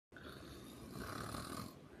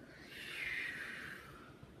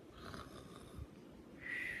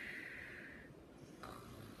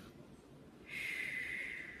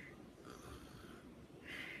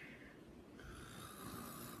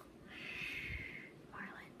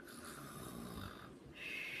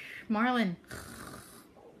Marlin.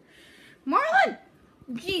 Marlin!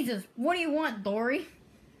 Jesus, what do you want, Dory?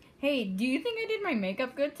 Hey, do you think I did my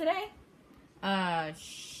makeup good today?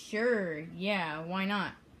 Sure. Yeah, why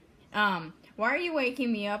not? Why are you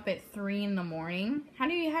waking me up at 3 in the morning? How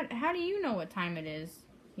do you know what time it is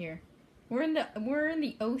here? We're in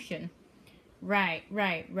the ocean. Right.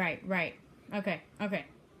 Okay.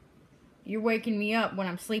 You're waking me up when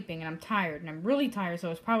I'm sleeping and I'm tired, and I'm really tired, so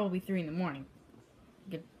it's probably 3 in the morning.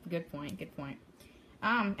 Good point.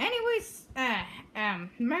 Anyways, my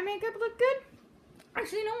makeup look good?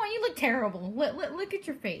 Actually, you know what? You look terrible. Look at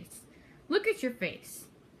your face. Look at your face.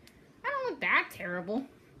 I don't look that terrible.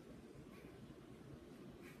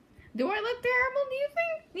 Do I look terrible, do you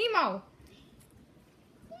think? Nemo!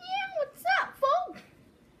 Yeah, what's up, folks?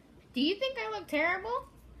 Do you think I look terrible?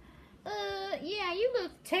 Yeah, you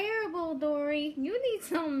look terrible, Dory. You need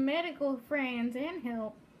some medical friends and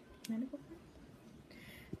help. Medical friends?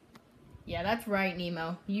 Yeah, that's right,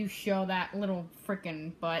 Nemo. You show that little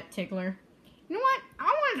frickin' butt tickler. You know what? I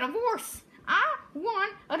want a divorce. I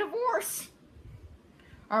want a divorce.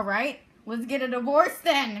 Alright, let's get a divorce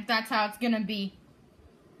then, if that's how it's gonna be.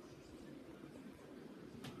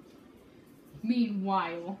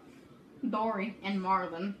 Meanwhile, Dory and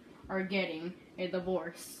Marlin are getting a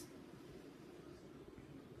divorce.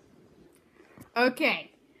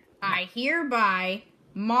 Okay, I hereby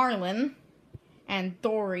Marlin and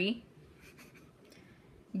Dory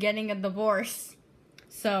getting a divorce.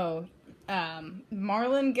 So,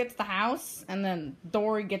 Marlin gets the house and then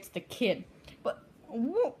Dory gets the kid. But,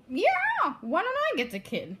 yeah, why don't I get the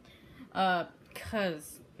kid?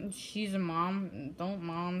 'Cause she's a mom. Don't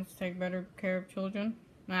moms take better care of children?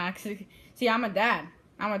 Actually, see, I'm a dad.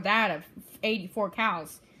 I'm a dad of 84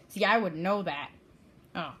 cows. See, I would know that.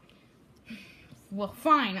 Oh. Well,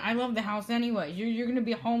 fine. I love the house anyways. You're gonna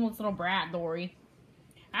be a homeless little brat, Dory.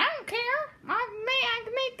 I don't care. I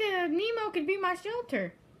can make Nemo could be my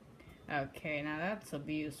shelter. Okay, now that's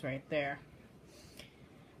abuse right there.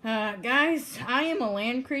 Guys, I am a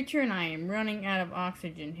land creature and I am running out of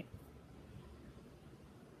oxygen.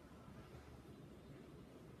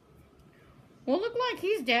 Well, look like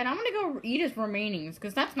he's dead. I'm gonna go eat his remainings,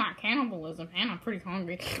 because that's not cannibalism, and I'm pretty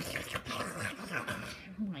hungry.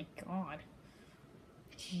 Oh my god.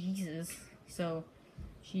 Jesus. So,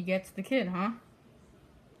 she gets the kid, huh?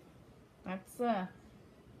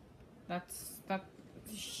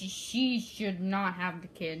 She should not have the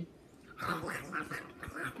kid.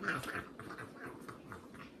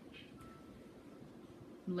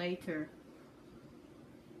 Later.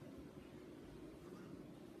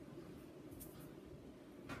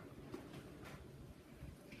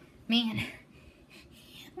 Man,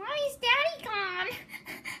 why is Daddy gone?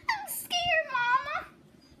 I'm scared, Mama.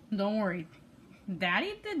 Don't worry.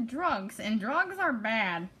 Daddy did drugs, and drugs are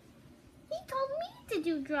bad. He told me to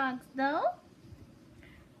do drugs, though.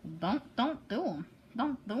 Don't do them.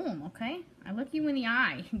 Don't do them, okay? I look you in the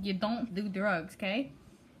eye. You don't do drugs, okay?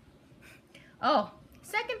 Oh,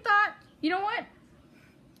 second thought. You know what?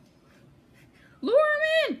 Lure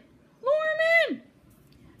him in! Lure him in!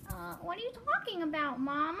 What are you talking about,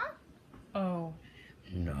 Mama? Oh.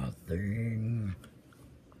 Nothing.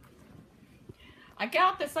 I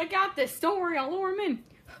got this. Don't worry, I'll lure him in.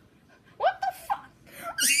 What the fuck?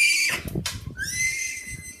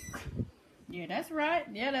 Yeah, that's right.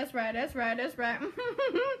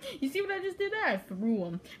 You see what I just did there? I threw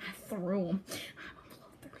him. I'm a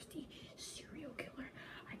bloodthirsty serial killer.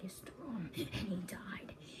 I just threw him, and he died.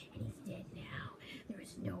 And he's dead now.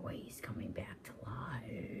 There's no way he's coming back to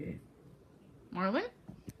life. Marlin?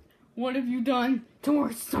 What have you done to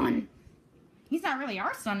our son? He's not really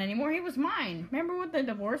our son anymore. He was mine. Remember what the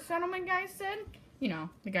divorce settlement guy said? You know,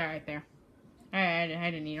 the guy right there. I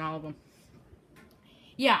didn't eat all of them.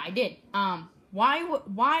 Yeah, I did.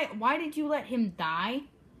 Why did you let him die?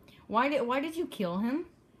 Why did you kill him?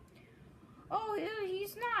 Oh,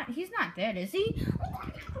 he's not dead, is he?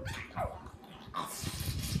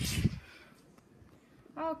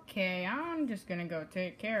 Okay, I'm just gonna go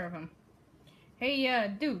take care of him. Hey,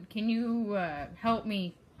 dude, can you, help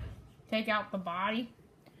me take out the body?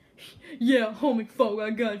 Yeah, homie folk, I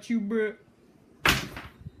got you, bruh.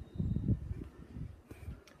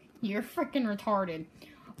 You're freaking retarded.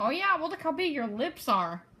 Oh yeah, well look how big your lips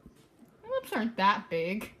are. Your lips aren't that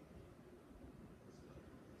big.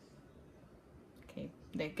 Okay,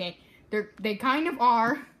 they kind of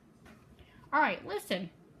are. Alright, listen.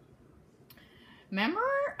 Remember,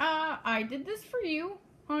 I did this for you,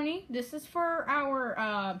 honey. This is for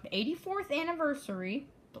our, 84th anniversary.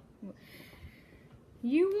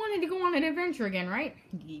 You wanted to go on an adventure again, right?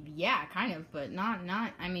 Yeah, kind of, but not,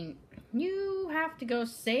 I mean, You have to go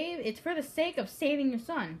save. It's for the sake of saving your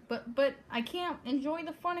son. But I can't enjoy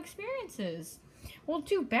the fun experiences. Well,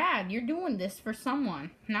 too bad. You're doing this for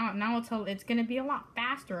someone. Now it's gonna be a lot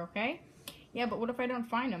faster, okay? Yeah, but what if I don't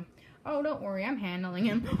find him? Oh, don't worry. I'm handling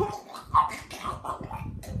him.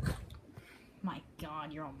 My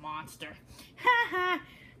God, you're a monster. Ha ha!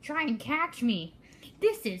 Try and catch me.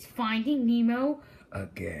 This is Finding Nemo.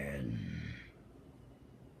 Again.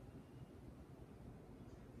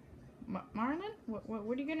 Marlin?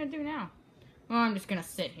 What are you gonna do now? Well, I'm just gonna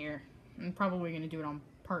sit here. I'm probably gonna do it on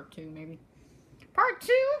part 2, maybe. Part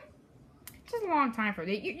 2? It's just a long time for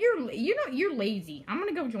it. You're lazy. I'm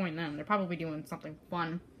gonna go join them. They're probably doing something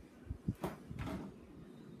fun.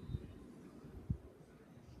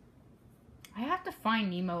 I have to find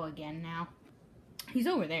Nemo again now. He's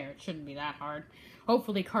over there. It shouldn't be that hard.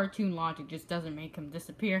 Hopefully cartoon logic just doesn't make him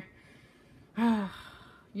disappear.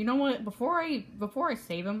 You know what? Before I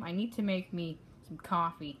save him, I need to make me some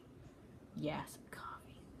coffee. Yeah, some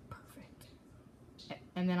coffee. Perfect.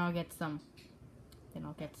 And then I'll get some.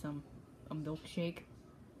 A milkshake.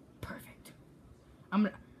 Perfect. I'm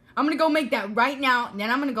gonna go make that right now. And then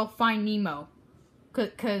I'm gonna go find Nemo.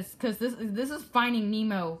 Cause this is Finding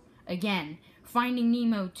Nemo again. Finding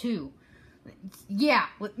Nemo 2. Yeah.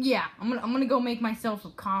 I'm gonna go make myself a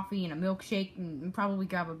coffee and a milkshake and probably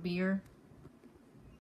grab a beer.